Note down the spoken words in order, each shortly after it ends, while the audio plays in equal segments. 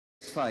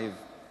5,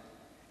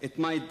 it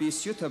might be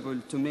suitable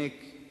to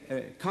make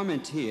a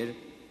comment here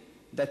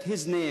that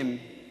his name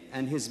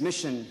and his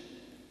mission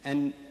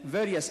and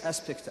various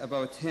aspects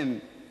about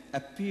him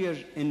appear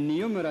in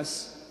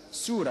numerous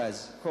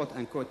surahs,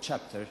 quote-unquote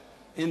chapter,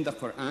 in the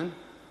Quran.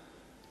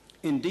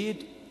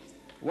 Indeed,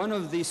 one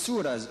of the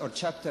surahs or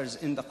chapters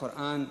in the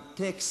Quran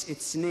takes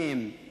its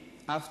name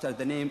after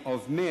the name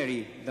of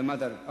Mary, the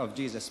mother of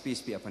Jesus,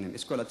 peace be upon him.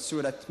 It's called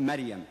Surah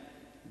Maryam,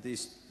 the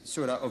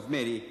surah of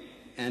Mary,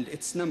 and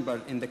its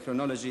number in the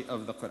chronology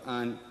of the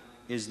Quran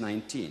is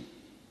 19.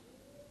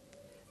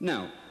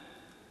 Now,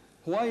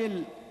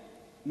 while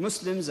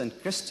Muslims and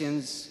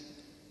Christians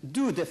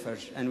do differ,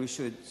 and we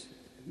should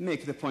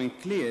make the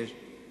point clear,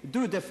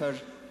 do differ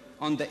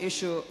on the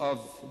issue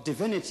of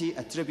divinity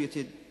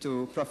attributed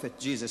to Prophet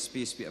Jesus,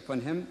 peace be upon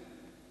him,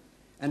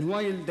 and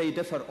while they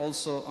differ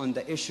also on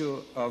the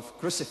issue of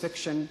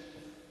crucifixion,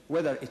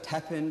 whether it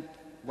happened,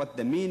 what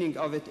the meaning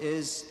of it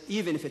is,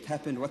 even if it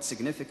happened, what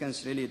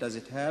significance really does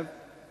it have,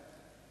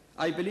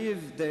 I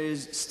believe there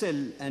is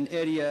still an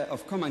area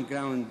of common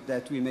ground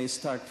that we may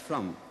start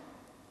from,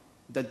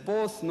 that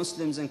both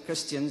Muslims and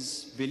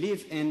Christians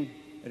believe in,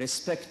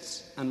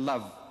 respect, and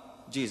love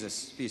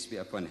Jesus, peace be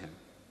upon him.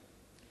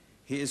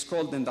 He is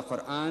called in the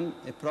Quran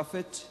a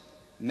prophet,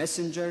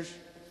 messenger,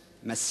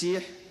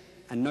 Messiah,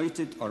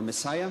 anointed or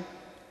Messiah.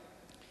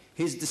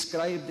 He is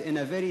described in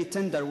a very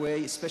tender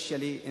way,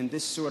 especially in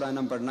this surah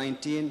number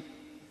 19,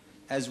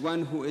 as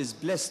one who is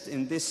blessed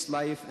in this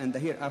life and the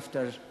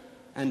hereafter,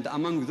 and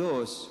among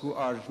those who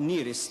are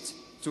nearest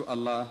to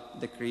Allah,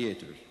 the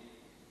Creator.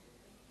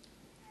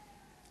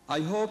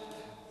 I hope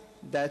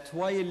that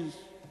while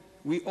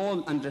we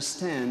all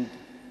understand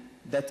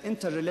that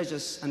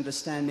interreligious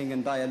understanding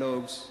and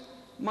dialogues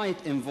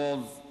might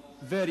involve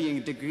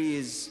varying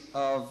degrees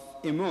of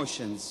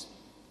emotions,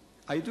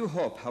 I do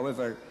hope,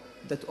 however,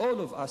 that all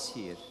of us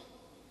here,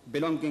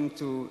 belonging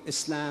to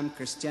Islam,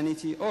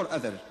 Christianity, or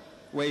other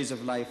ways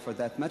of life for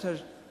that matter,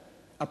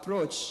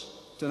 approach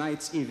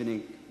tonight's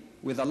evening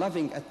with a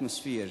loving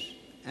atmosphere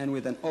and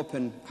with an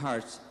open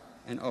heart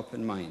and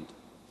open mind.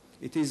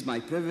 It is my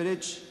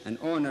privilege and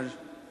honor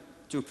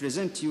to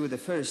present to you the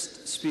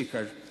first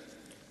speaker,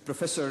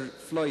 Professor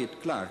Floyd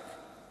Clark.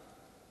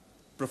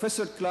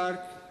 Professor Clark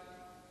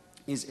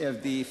is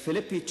of the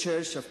Philippi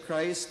Church of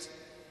Christ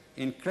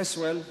in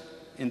Creswell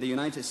in the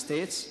United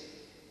States.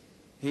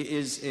 He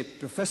is a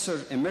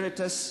professor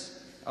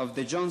emeritus of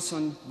the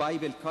Johnson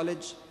Bible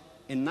College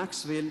in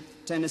Knoxville,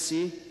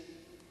 Tennessee.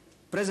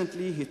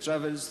 Presently, he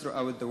travels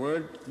throughout the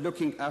world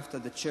looking after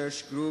the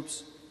church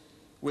groups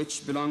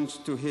which belong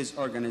to his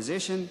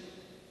organization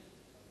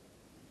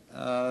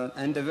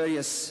and the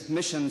various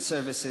mission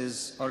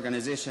services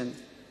organization,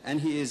 and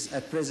he is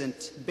at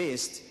present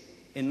based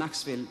in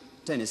Knoxville,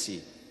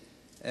 Tennessee.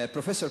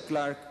 Professor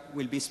Clark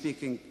will be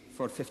speaking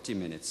for 50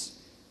 minutes.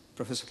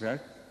 Professor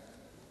Clark.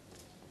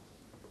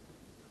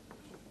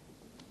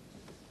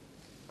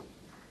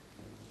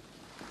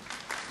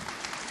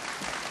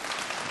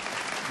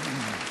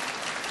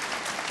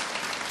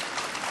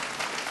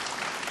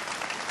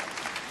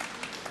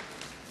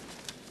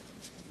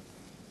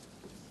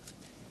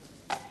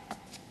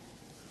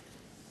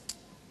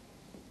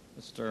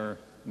 Mr.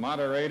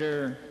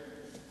 Moderator,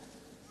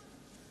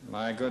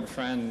 my good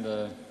friend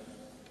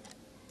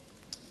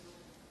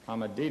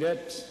Mohamed,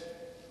 Deedat,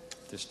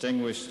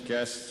 distinguished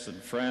guests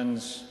and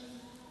friends,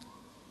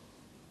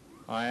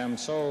 I am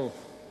so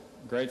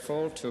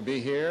grateful to be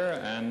here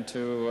and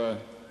to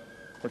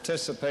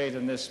participate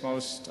in this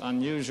most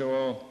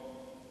unusual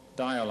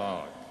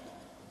dialogue.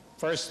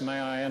 First, may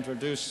I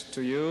introduce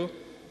to you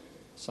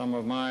some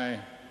of my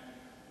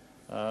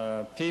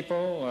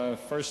people.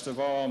 First of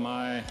all,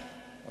 my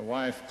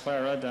wife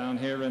Clara down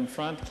here in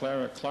front,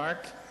 Clara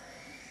Clark.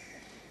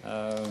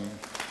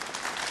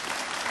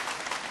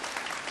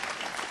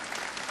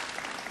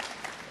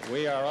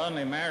 We are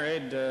only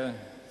married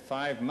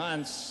 5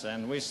 months,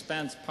 and we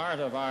spent part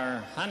of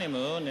our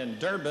honeymoon in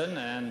Durban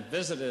and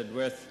visited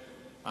with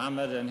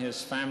Ahmed and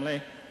his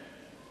family,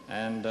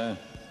 and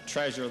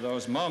treasure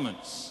those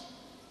moments.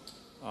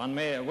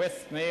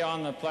 With me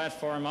on the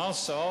platform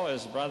also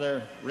is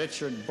Brother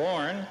Richard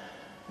Bourne,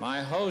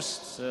 my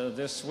host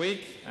this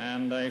week,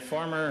 and a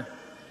former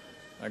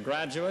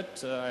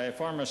graduate, a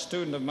former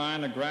student of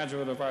mine, a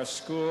graduate of our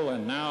school,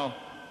 and now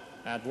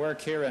at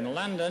work here in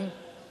London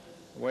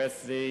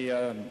with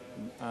the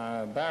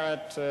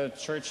Barrett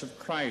Church of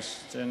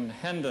Christ in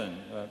Hendon,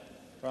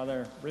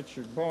 Brother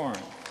Richard Bourne.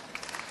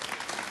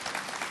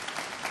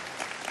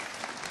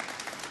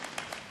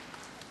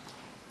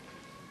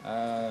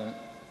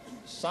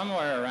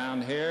 Somewhere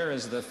around here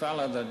is the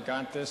fellow that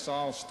got this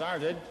all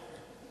started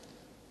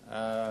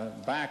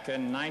back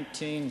in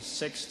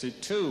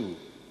 1962.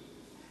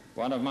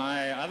 One of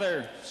my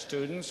other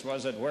students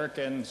was at work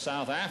in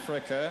South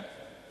Africa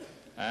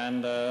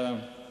and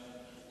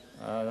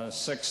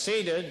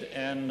succeeded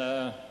in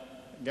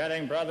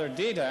getting Brother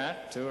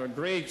Deedat to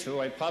agree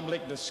to a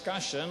public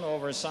discussion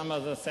over some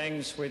of the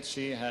things which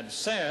he had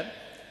said.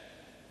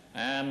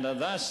 And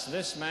thus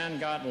this man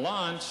got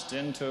launched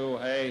into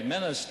a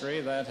ministry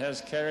that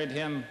has carried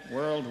him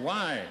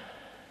worldwide.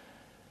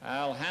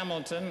 Al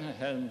Hamilton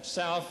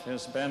himself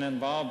has been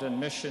involved in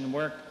mission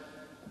work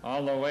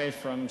all the way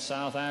from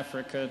South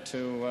Africa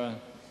to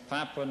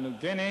Papua New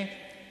Guinea,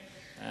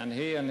 and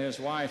he and his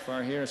wife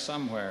are here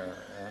somewhere.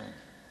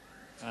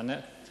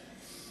 Annette?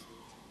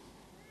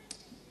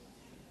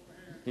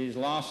 He's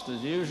lost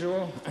as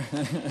usual.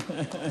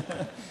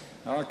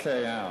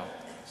 Okay, Al.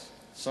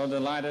 So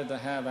delighted to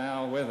have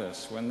Al with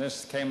us. When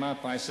this came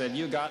up, I said,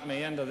 you got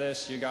me into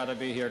this, you got to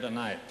be here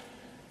tonight.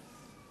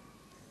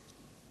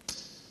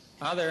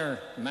 Other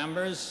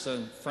members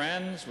and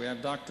friends, we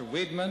have Dr.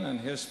 Weidman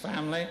and his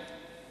family.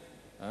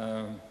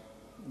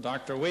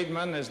 Dr.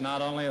 Weidman is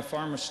not only a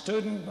former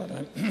student, but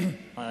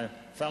a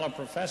fellow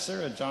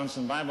professor at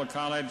Johnson Bible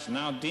College,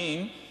 now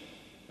dean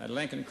at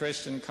Lincoln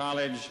Christian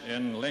College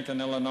in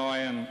Lincoln, Illinois,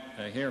 and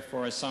here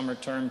for a summer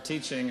term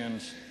teaching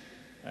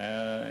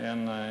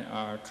in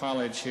our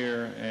college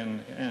here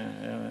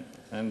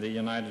in the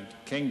United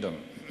Kingdom.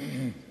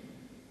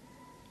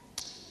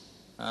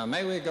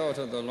 May we go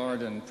to the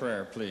Lord in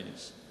prayer,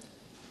 please.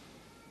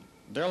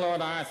 Dear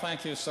Lord, I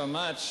thank you so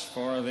much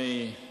for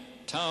the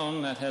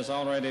tone that has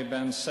already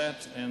been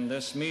set in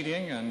this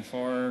meeting and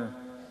for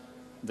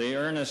the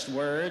earnest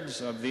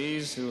words of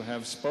these who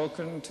have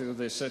spoken to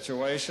the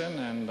situation.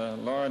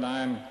 And Lord,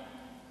 I'm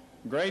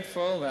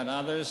grateful that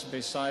others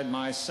beside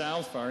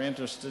myself are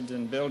interested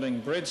in building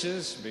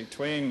bridges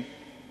between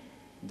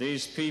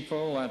these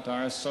people that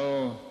are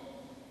so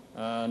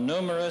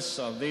numerous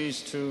of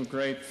these two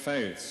great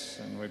faiths.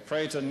 And we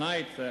pray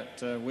tonight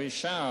that we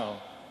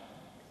shall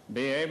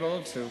be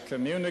able to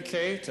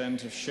communicate and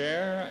to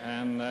share,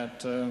 and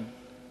that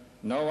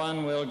no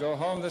one will go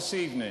home this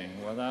evening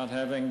without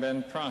having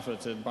been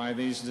profited by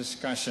these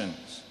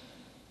discussions.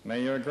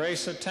 May your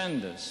grace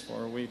attend us,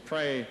 for we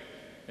pray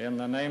in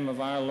the name of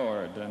our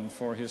Lord and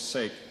for his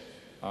sake.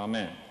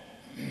 Amen.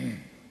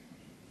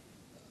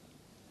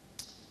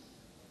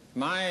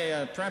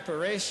 My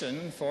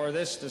preparation for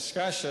this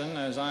discussion,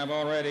 as I've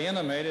already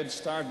intimated,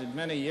 started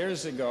many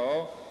years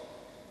ago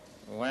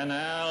when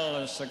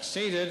Al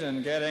succeeded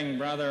in getting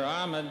Brother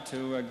Ahmed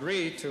to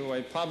agree to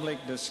a public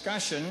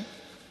discussion.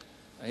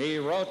 He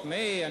wrote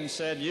me and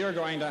said, you're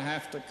going to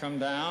have to come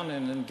down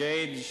and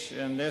engage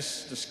in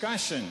this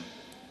discussion.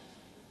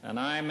 And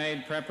I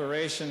made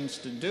preparations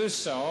to do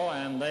so,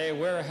 and they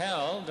were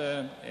held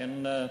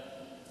in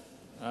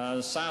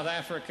South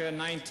Africa in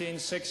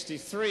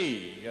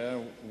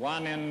 1963,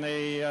 one in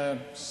the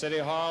City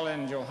Hall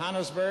in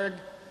Johannesburg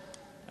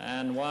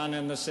and one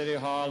in the City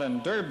Hall in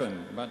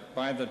Durban. But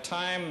by the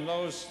time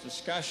those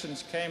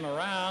discussions came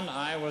around,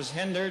 I was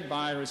hindered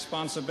by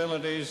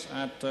responsibilities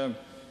at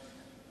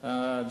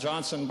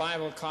Johnson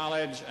Bible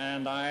College,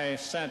 and I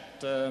sent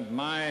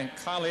my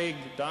colleague,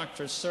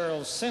 Dr.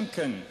 Cyril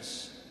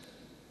Simpkins,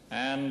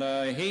 and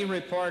he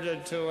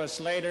reported to us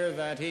later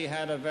that he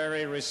had a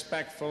very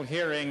respectful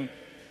hearing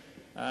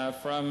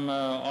from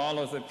all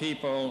of the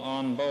people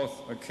on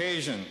both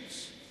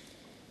occasions.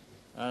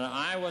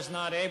 I was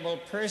not able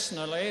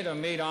personally to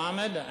meet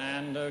Ahmed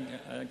and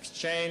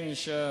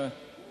exchange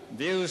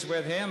views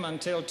with him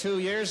until 2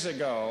 years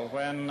ago,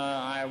 when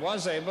I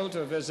was able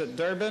to visit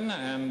Durban,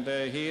 and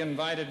he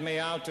invited me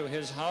out to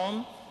his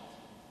home,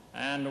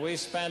 and we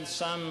spent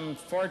some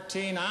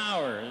 14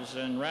 hours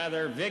in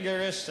rather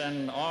vigorous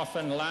and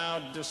often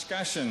loud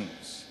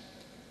discussions.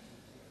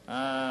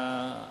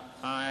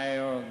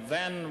 I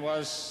then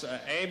was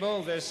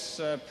able this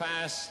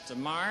past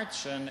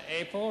March and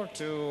April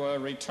to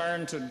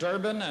return to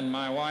Durban, and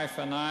my wife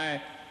and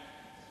I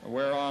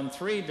were on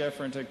 3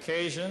 different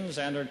occasions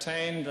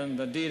entertained in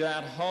the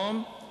Deedat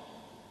home,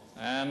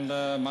 and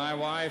my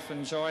wife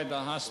enjoyed the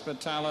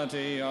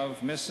hospitality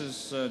of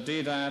Mrs.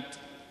 Deedat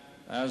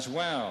as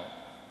well.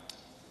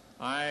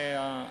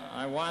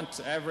 I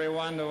want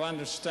everyone to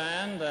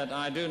understand that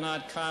I do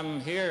not come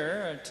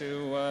here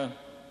to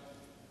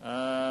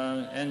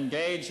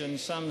engage in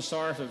some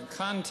sort of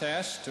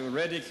contest to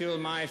ridicule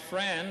my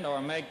friend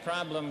or make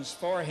problems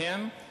for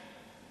him.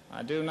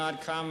 I do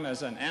not come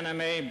as an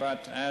enemy,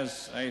 but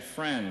as a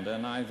friend,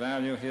 and I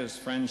value his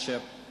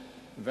friendship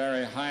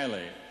very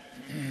highly.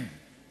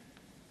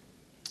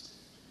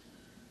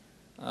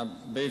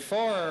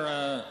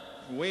 Before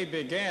we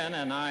begin,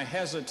 and I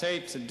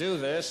hesitate to do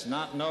this,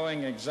 not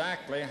knowing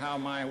exactly how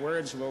my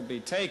words will be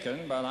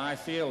taken, but I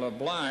feel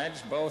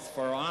obliged, both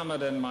for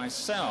Ahmed and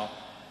myself,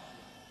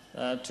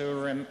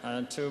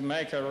 to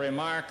make a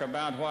remark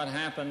about what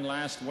happened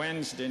last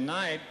Wednesday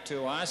night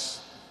to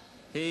us,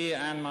 he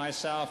and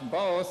myself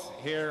both,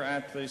 here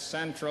at the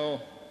Central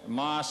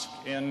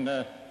Mosque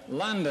in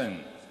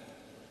London.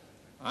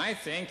 I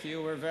think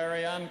you were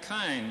very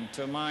unkind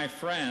to my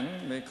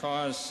friend,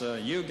 because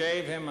you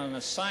gave him an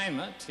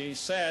assignment he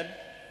said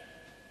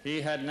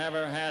he had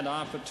never had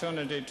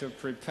opportunity to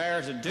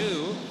prepare to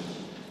do,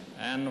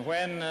 and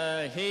when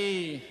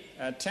he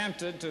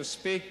attempted to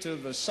speak to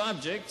the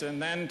subject and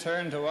then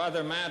turned to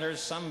other matters,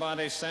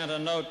 somebody sent a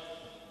note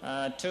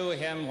to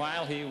him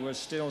while he was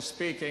still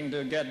speaking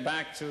to get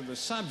back to the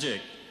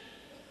subject.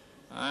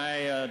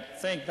 I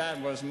think that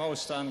was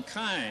most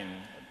unkind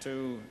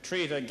to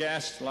treat a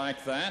guest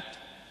like that.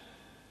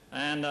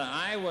 And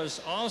I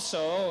was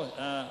also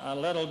a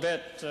little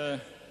bit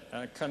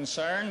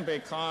concerned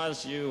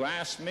because you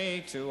asked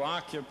me to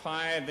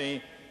occupy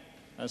the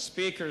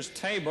speaker's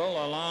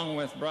table along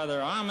with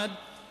Brother Ahmed,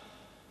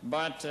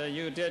 but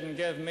you didn't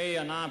give me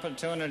an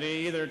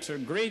opportunity either to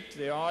greet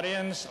the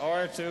audience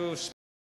or to